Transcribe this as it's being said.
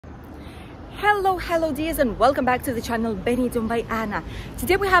Hello dears, and welcome back to the channel Benidorm by Anna.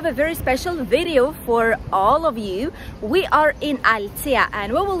 Today we have a very special video for all of you. We are in Altea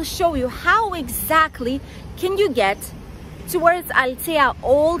and we will show you how exactly can you get towards Altea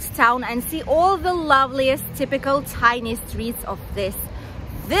Old Town and see all the loveliest typical tiny streets of this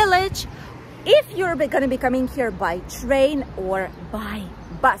village if you're gonna be coming here by train or by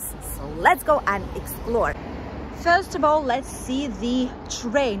bus. So let's go and explore. First of all, let's see the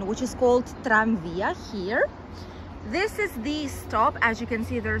train, which is called Tramvia here. This is the stop. As you can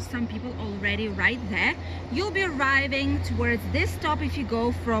see, there's some people already right there. You'll be arriving towards this stop if you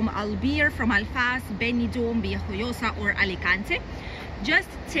go from Albir, from Alfaz, Benidorm, Villajoyosa or Alicante. Just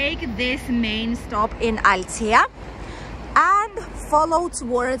take this main stop in Altea and follow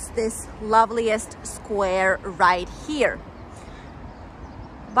towards this loveliest square right here,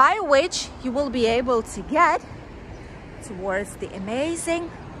 by which you will be able to get towards the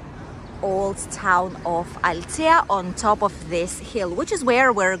amazing old town of Altea on top of this hill, which is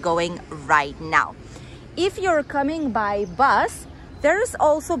where we're going right now. If you're coming by bus, there's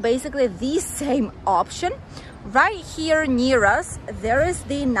also basically the same option. Right here near us, there is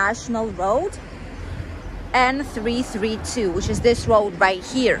the national road N332, which is this road right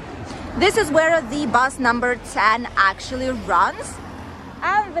here. This is where the bus number 10 actually runs.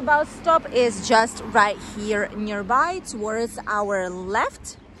 And the bus stop is just right here nearby towards our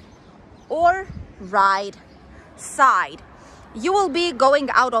left or right side. You will be going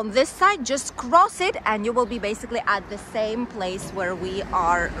out on this side, just cross it and you will be basically at the same place where we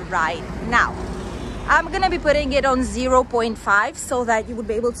are right now. I'm gonna be putting it on 0.5 so that you would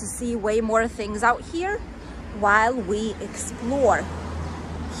be able to see way more things out here while we explore.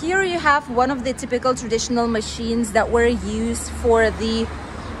 Here you have one of the typical traditional machines that were used for the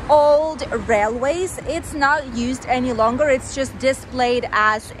old railways. It's not used any longer. It's just displayed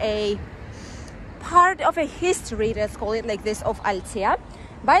as a part of a history, let's call it like this, of Altea.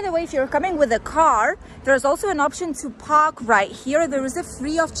 By the way, if you're coming with a car, there's also an option to park right here. There is a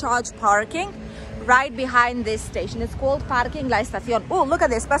free of charge parking right behind this station. It's called Parking La Estación. Oh, look at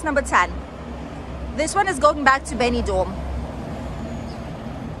this, bus number 10. This one is going back to Benidorm.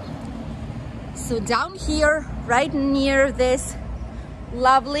 So down here, right near this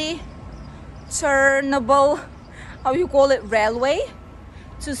lovely turnable, how you call it, railway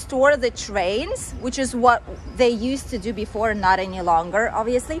to store the trains, which is what they used to do before, not any longer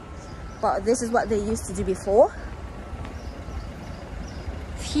obviously, but this is what they used to do before.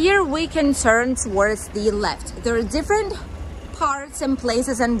 Here we can turn towards the left. There are different parts and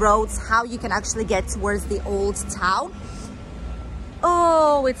places and roads how you can actually get towards the old town.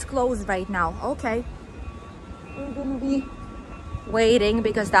 Oh, it's closed right now. Okay, we're gonna be waiting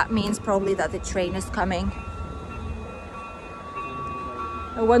because that means probably that the train is coming.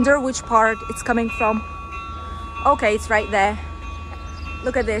 I wonder which part it's coming from. Okay, it's right there.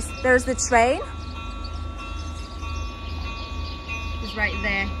 Look at this. There's the train. It's right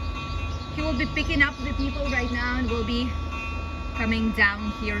there. He will be picking up the people right now and will be coming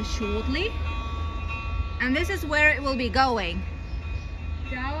down here shortly. And this is where it will be going.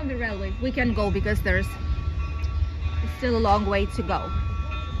 Down the railway. We can go because it's still a long way to go.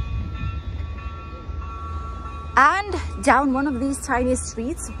 And down one of these tiny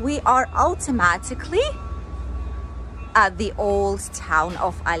streets, we are automatically at the old town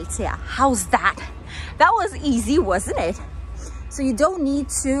of Altea. How's that? That was easy, wasn't it? So you don't need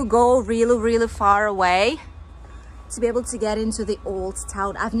to go really far away to be able to get into the old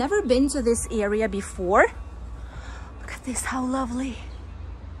town. I've never been to this area before. Look at this, how lovely.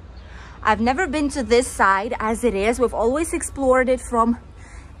 I've never been to this side as it is. We've always explored it from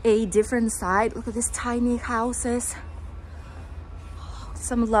a different side. Look at these tiny houses.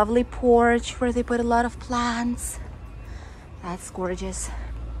 Some lovely porch where they put a lot of plants. That's gorgeous.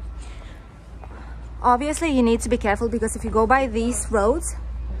 Obviously, you need to be careful because if you go by these roads,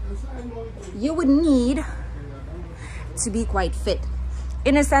 you would need to be quite fit.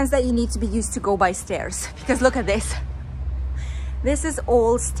 In a sense that you need to be used to go by stairs. Because look at this. This is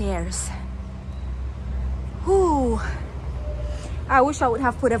all stairs. Whew. I wish I would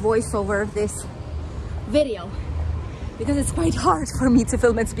have put a voice over this video because it's quite hard for me to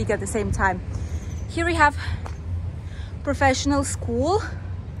film and speak at the same time. Here we have professional school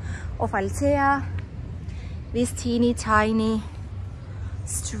of Altea. These teeny tiny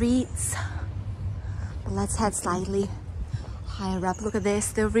streets. But let's head slightly higher up. Look at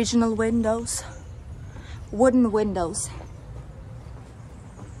this, the original windows, wooden windows.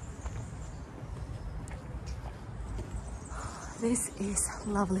 This is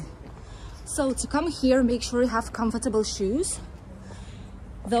lovely. So to come here, make sure you have comfortable shoes.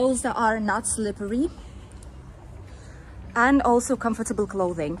 those that are not slippery, and also comfortable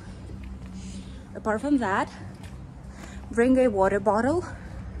clothing. Apart from that, bring a water bottle.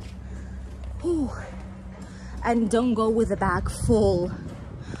 Ooh. And don't go with a bag full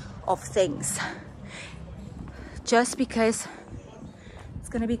of things, just because it's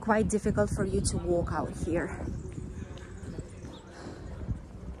gonna be quite difficult for you to walk out here.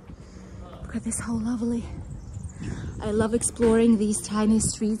 Look at this, how lovely. I love exploring these tiny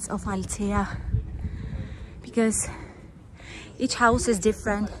streets of Altea because each house is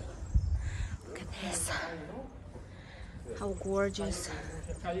different. Look at this, how gorgeous.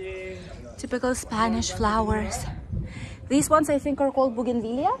 Typical Spanish flowers. These ones I think are called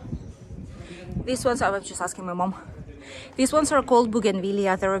bougainvillea. These ones, I was just asking my mom. These ones are called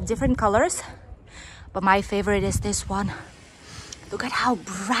bougainvillea. They're of different colors, but my favorite is this one. Look at how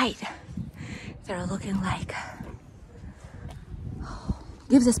bright they're looking like.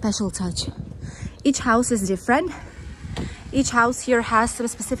 Gives a special touch. Each house is different. Each house here has some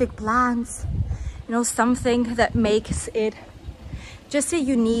specific plants, you know, something that makes it just a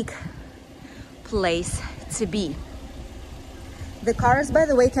unique place to be. The cars, by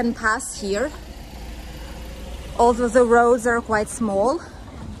the way, can pass here, although the roads are quite small.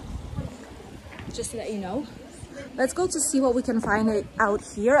 Just to let you know. Let's go to see what we can find out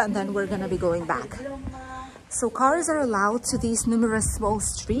here, and then we're gonna be going back. So cars are allowed to these numerous small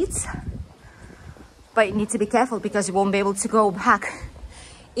streets, but you need to be careful because you won't be able to go back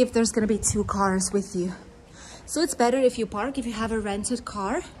if there's gonna be two cars with you. So it's better if you park, if you have a rented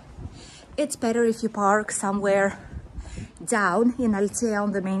car, it's better if you park somewhere down in Altea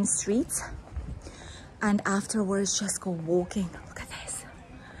on the main streets, and afterwards just go walking. Look at this.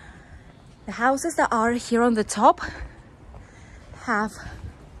 The houses that are here on the top have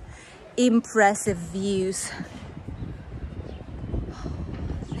impressive views. Oh,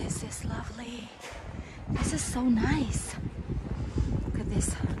 this is lovely. This is so nice. Look at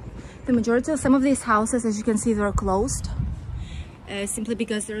this. The majority of some of these houses, as you can see, they're closed simply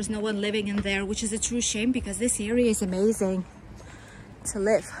because there's no one living in there, which is a true shame because this area is amazing to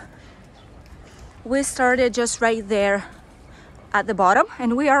live. We started just right there at the bottom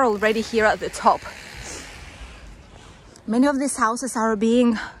and we are already here at the top. Many of these houses are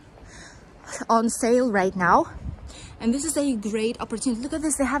being on sale right now, and this is a great opportunity. Look at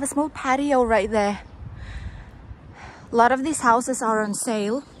this, they have a small patio right there. A lot of these houses are on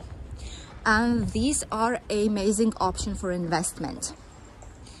sale, and these are an amazing option for investment.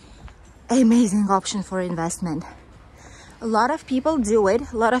 Amazing option for investment. A lot of people do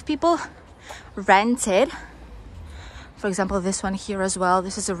it. A lot of people rent it. For example, this one here as well.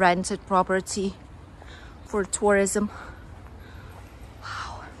 This is a rented property for tourism.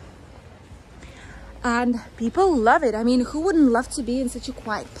 Wow. And people love it. I mean, who wouldn't love to be in such a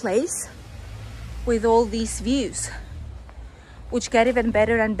quiet place with all these views, which get even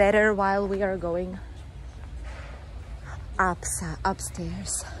better and better while we are going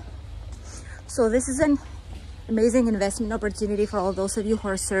upstairs. So this is an amazing investment opportunity for all those of you who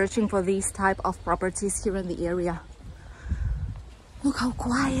are searching for these type of properties here in the area. Look how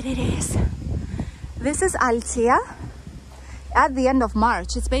quiet it is. This is Altea at the end of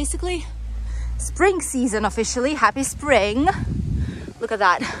March. It's basically spring season officially. Happy spring. Look at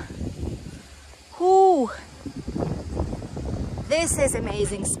that. Ooh. This is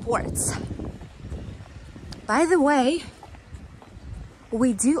amazing sports. By the way,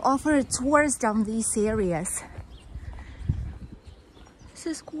 we do offer tours down these areas. This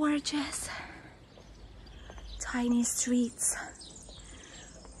is gorgeous. Tiny streets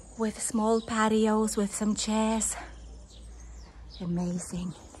with small patios with some chairs.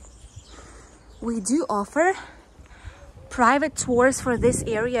 Amazing. We do offer private tours for this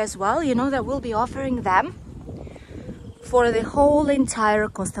area as well. You know that we'll be offering them for the whole entire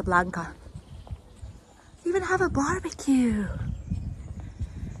Costa Blanca. Even have a barbecue.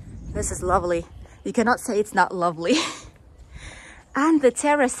 This is lovely. You cannot say it's not lovely. And the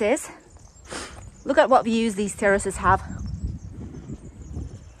terraces, look at what views these terraces have.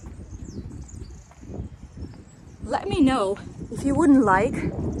 Let me know if you wouldn't like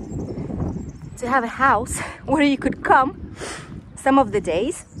to have a house where you could come some of the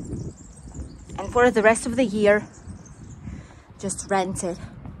days and for the rest of the year just rent it.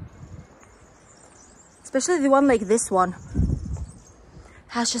 Especially the one like this one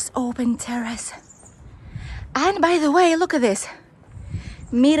has just open terrace. And by the way, look at this,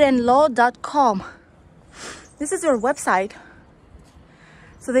 mirenlo.com. This is their website,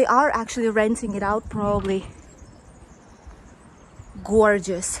 so they are actually renting it out probably.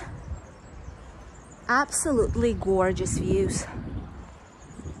 Gorgeous, absolutely gorgeous views.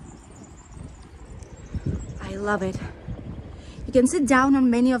 love it. You can sit down on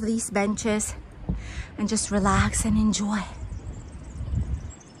many of these benches and just relax and enjoy.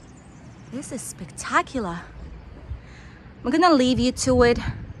 This is spectacular. I'm gonna leave you to it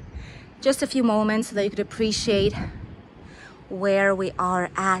just a few moments so that you could appreciate where we are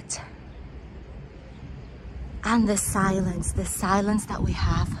at. And the silence that we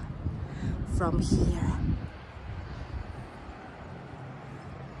have from here.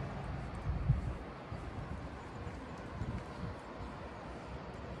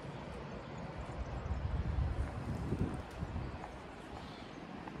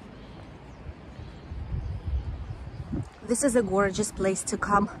 This is a gorgeous place to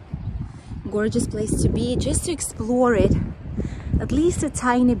come, gorgeous place to be, just to explore it at least a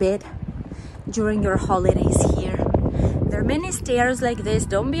tiny bit during your holidays here. There are many stairs like this.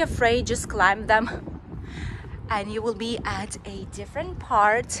 Don't be afraid, just climb them and you will be at a different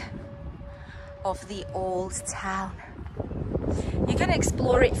part of the old town. You can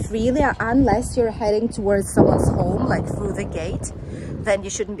explore it freely unless you're heading towards someone's home, like through the gate. Then you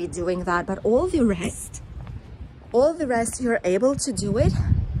shouldn't be doing that, but all the rest you're able to do it.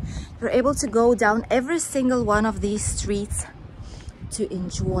 You're able to go down every single one of these streets to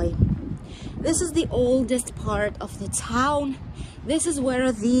enjoy. This is the oldest part of the town. This is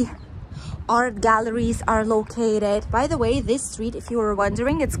where the art galleries are located. By the way, this street, if you were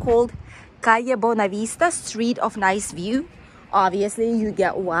wondering, it's called Calle Bonavista, Street of Nice View. Obviously, you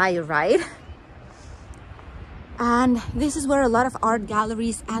get why, right? And this is where a lot of art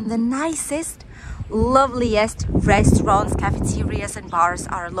galleries and the nicest, loveliest restaurants, cafeterias and bars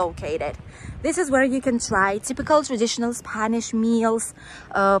are located. This is where you can try typical traditional Spanish meals,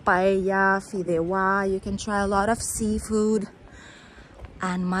 paella, fideuá. You can try a lot of seafood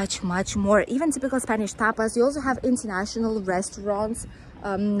and much more, even typical Spanish tapas. You also have international restaurants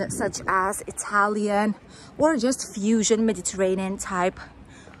such as Italian or just fusion Mediterranean type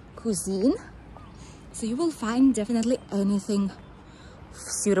cuisine. So you will find definitely anything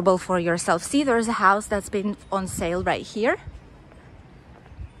suitable for yourself. See, there's a house that's been on sale right here.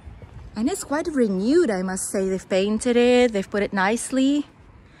 And it's quite renewed, I must say. They've painted it, they've put it nicely.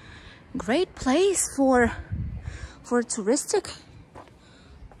 Great place for touristic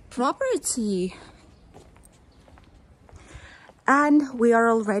property. And we are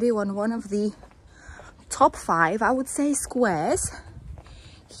already on one of the top 5, I would say, squares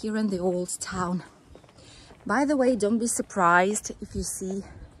here in the old town. By the way, don't be surprised if you see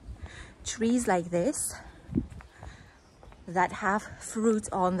trees like this that have fruit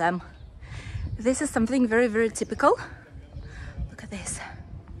on them. This is something very typical. Look at this.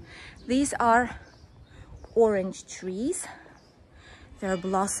 These are orange trees. They're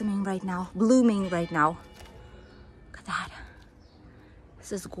blossoming right now, blooming right now. Look at that.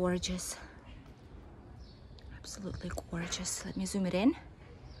 This is gorgeous. Absolutely gorgeous. Let me zoom it in.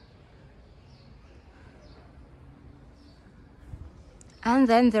 And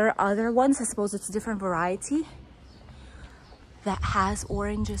then there are other ones, I suppose it's a different variety, that has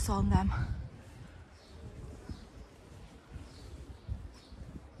oranges on them.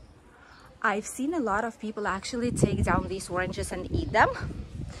 I've seen a lot of people actually take down these oranges and eat them.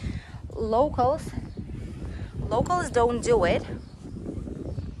 Locals don't do it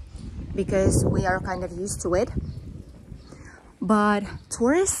because we are kind of used to it. But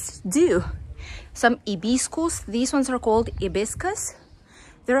tourists do. Some hibiscus, these ones are called hibiscus.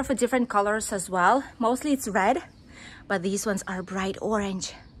 They're of different colors as well. Mostly it's red, but these ones are bright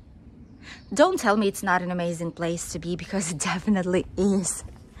orange. Don't tell me it's not an amazing place to be, because it definitely is.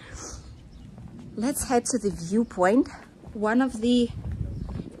 Let's head to the viewpoint, one of the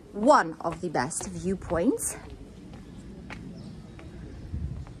best viewpoints.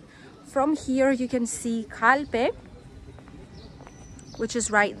 From here you can see Calpe, which is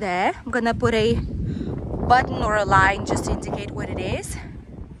right there. I'm gonna put a button or a line just to indicate what it is.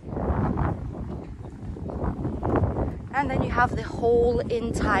 And then you have the whole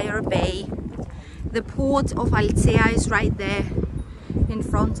entire bay. The port of Altea is right there in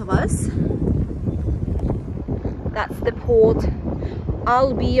front of us. That's the port.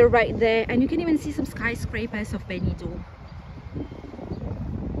 Albe right there, and you can even see some skyscrapers of Benidorm.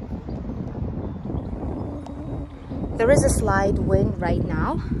 There is a slight wind right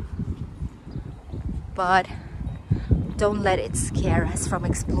now, but don't let it scare us from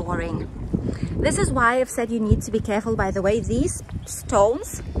exploring. This is why I've said you need to be careful. By the way, these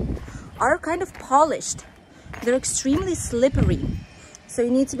stones are kind of polished. They're extremely slippery. So you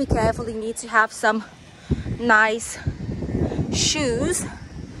need to be careful. You need to have some nice shoes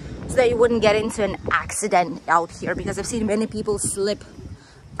so that you wouldn't get into an accident out here, because I've seen many people slip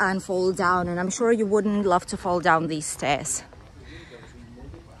and fall down, and I'm sure you wouldn't love to fall down these stairs.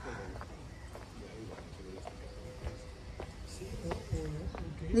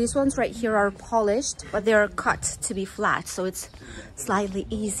 These ones right here are polished, but they're cut to be flat, so it's slightly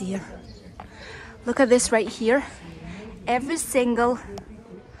easier. Look at this right here. Every single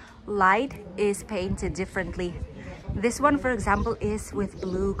light is painted differently. This one, for example, is with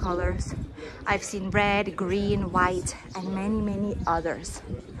blue colors. I've seen red, green, white, and many others.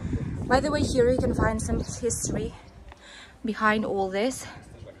 By the way, here you can find some history behind all this.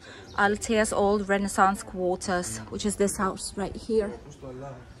 Altea's old Renaissance quarters, which is this house right here.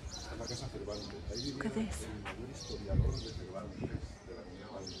 Look at this.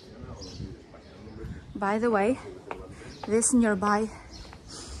 By the way, this nearby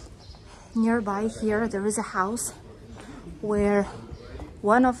here, there is a house where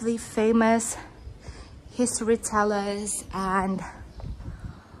one of the famous history tellers and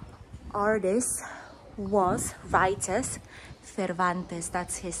artists writers, Cervantes.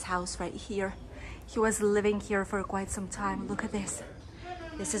 That's his house right here. He was living here for quite some time. Look at this.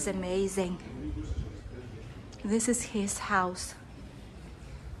 This is amazing. This is his house.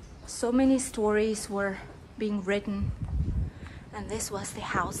 So many stories were being written, and this was the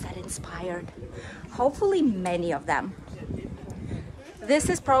house that inspired, hopefully, many of them. This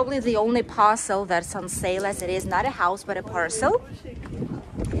is probably the only parcel that's on sale, as it is not a house but a parcel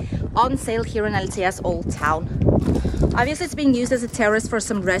on sale here in Altea's Old Town. Obviously it's being used as a terrace for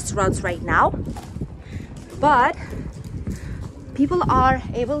some restaurants right now, but people are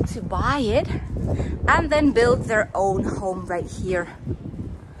able to buy it and then build their own home right here.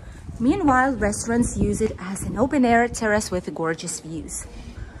 Meanwhile, restaurants use it as an open-air terrace with gorgeous views.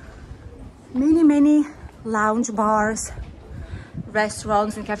 Many lounge bars,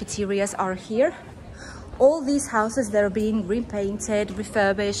 restaurants and cafeterias are here. All these houses, they're being repainted,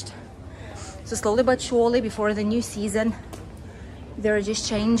 refurbished. So slowly but surely, before the new season, they're just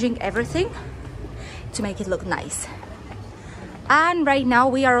changing everything to make it look nice. And right now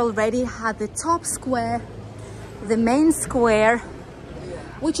we are already at the top square, the main square,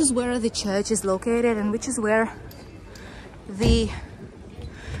 which is where the church is located and which is where the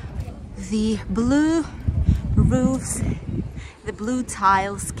blue roofs, the blue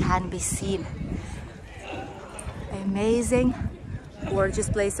tiles can be seen. Amazing, gorgeous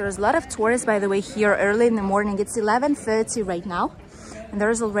place. There's a lot of tourists, by the way, here early in the morning. It's 11:30 right now, and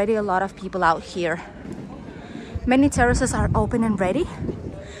there's already a lot of people out here. Many terraces are open and ready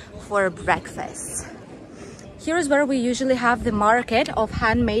for breakfast. Here is where we usually have the market of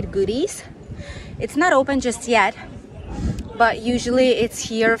handmade goodies. It's not open just yet, but usually it's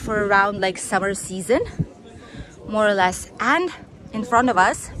here for around like summer season, more or less. And in front of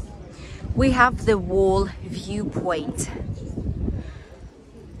us, we have the wall viewpoint.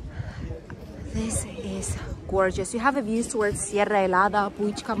 This is gorgeous. You have a view towards Sierra Helada,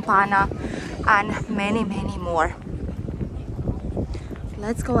 Puig Campana, and many more.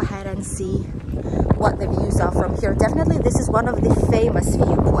 Let's go ahead and see what the views are from here. Definitely this is one of the famous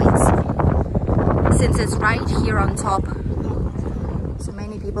viewpoints, since it's right here on top. So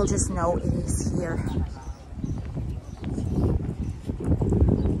many people just know it is here.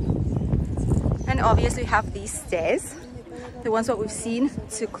 And obviously we have these stairs, the ones that we've seen,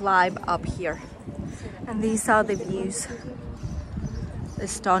 to climb up here. And these are the views.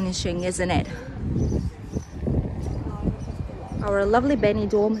 Astonishing, isn't it? Our lovely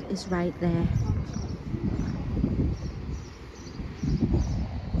Benidorm is right there.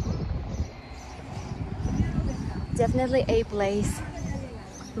 Definitely a place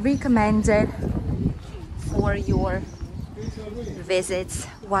recommended for your visits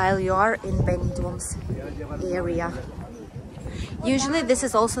while you are in Benidorm's area. Usually this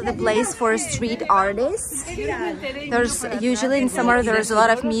is also the place for street artists. There's usually in summer there's a lot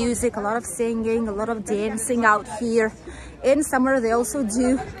of music, a lot of singing, a lot of dancing out here. In summer they also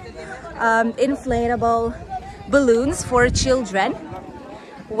do inflatable balloons for children,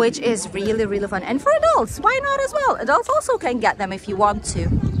 which is really fun. And for adults, why not as well? Adults also can get them if you want to.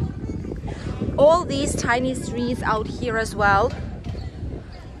 All these tiny streets out here as well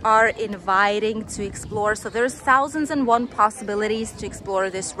are inviting to explore. So there's 1001 possibilities to explore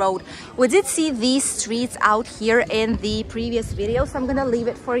this road. We did see these streets out here in the previous video, so I'm gonna leave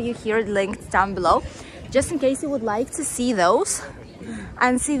it for you here linked down below, just in case you would like to see those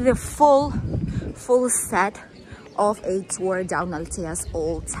and see the full set of a tour down Altea's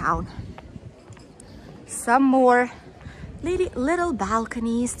Old Town. Some more little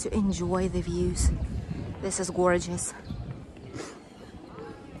balconies to enjoy the views. This is gorgeous.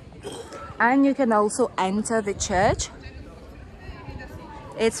 And you can also enter the church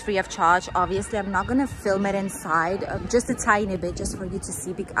It's free of charge. Obviously, I'm not gonna film it inside, just a tiny bit, just for you to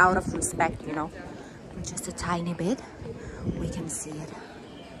see, out of respect, you know. Just a tiny bit, we can see it.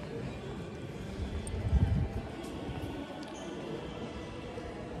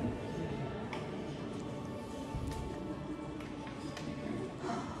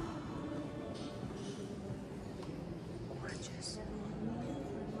 Gorgeous.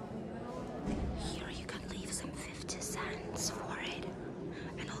 Here you can leave some 50 cents for it,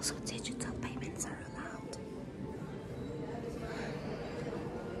 and also digital payments are allowed.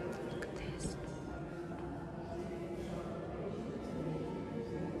 Look at this.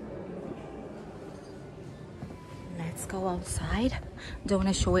 Let's go outside. Don't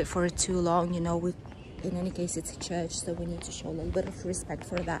want to show it for too long, you know. In any case, it's a church, so we need to show a little bit of respect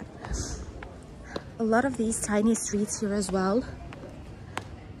for that. A lot of these tiny streets here as well,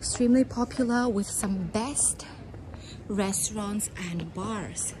 extremely popular, with some best restaurants and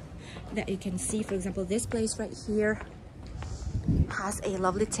bars that you can see. For example, this place right here has a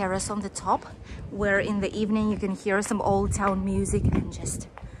lovely terrace on the top, where in the evening you can hear some old town music and just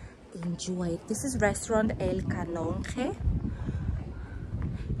enjoy it. This is restaurant El Canonge.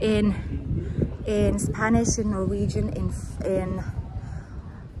 In Spanish, in Norwegian, in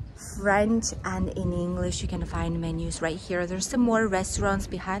French, and in English you can find menus right here. There's some more restaurants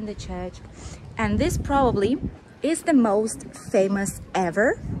behind the church, and this probably is the most famous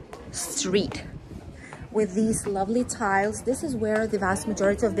ever street with these lovely tiles. This is where the vast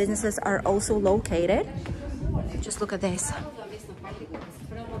majority of businesses are also located. Just look at this.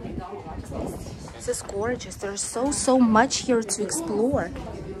 This is gorgeous. There's so much here to explore.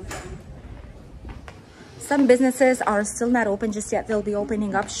 Some businesses are still not open just yet. They'll be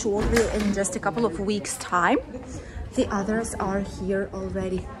opening up shortly in just a couple of weeks' time. The others are here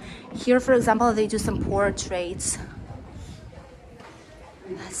already. Here, for example, they do some portraits.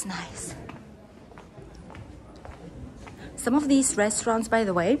 That's nice. Some of these restaurants, by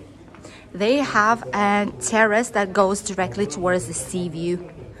the way, they have a terrace that goes directly towards the sea view,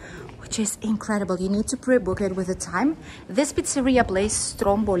 which is incredible. You need to pre-book it with a time. This pizzeria place,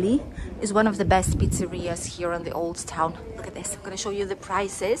 Stromboli, is one of the best pizzerias here in the Old Town. Look at this. I'm going to show you the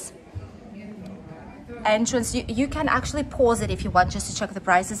prices. Entrance, you can actually pause it if you want, just to check the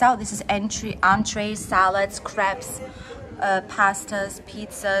prices out. This is entrees, salads, crepes, pastas,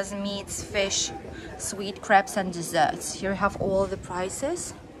 pizzas, meats, fish, sweet crepes, and desserts. Here you have all the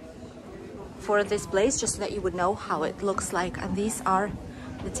prices for this place, just so that you would know how it looks like. And these are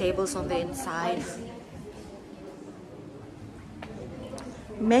the tables on the inside.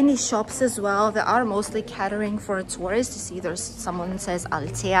 Many shops as well that are mostly catering for tourists. You see there's someone says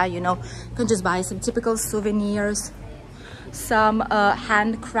Altea, you know, you can just buy some typical souvenirs, some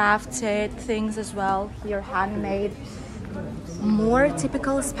handcrafted things as well here, handmade, more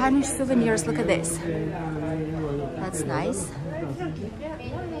typical Spanish souvenirs. Look at this, that's nice.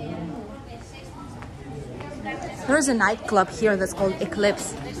 There's a nightclub here that's called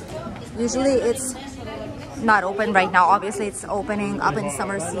Eclipse. Usually it's not open right now. Obviously it's opening up in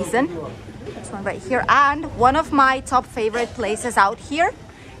summer season. This one right here. And one of my top favorite places out here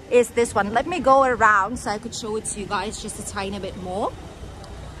is this one. Let me go around so I could show it to you guys just a tiny bit more.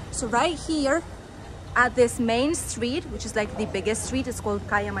 So right here at this main street, which is like the biggest street, it's called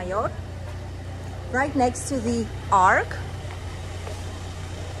Calle Mayor, right next to the Arc,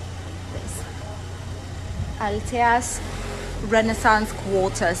 this Altea's Renaissance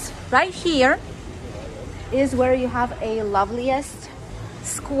Quarters. Right here is where you have a loveliest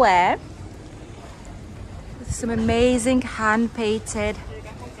square with some amazing hand-painted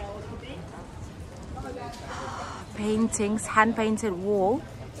paintings, hand-painted wall.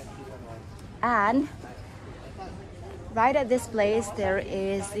 And right at this place there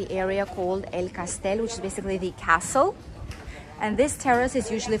is the area called El Castel, which is basically the castle. And this terrace is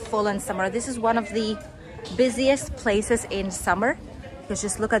usually full in summer. This is one of the busiest places in summer, because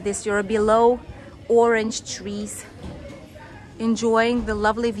just look at this, you're below orange trees, enjoying the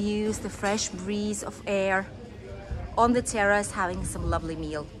lovely views, the fresh breeze of air on the terrace, having some lovely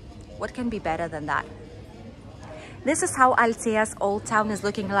meal. What can be better than that? This is how Altea's Old Town is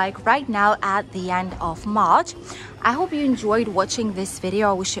looking like right now at the end of March. I hope you enjoyed watching this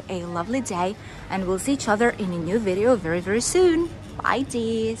video. I wish you a lovely day, and we'll see each other in a new video very, very soon. Bye,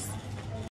 dears.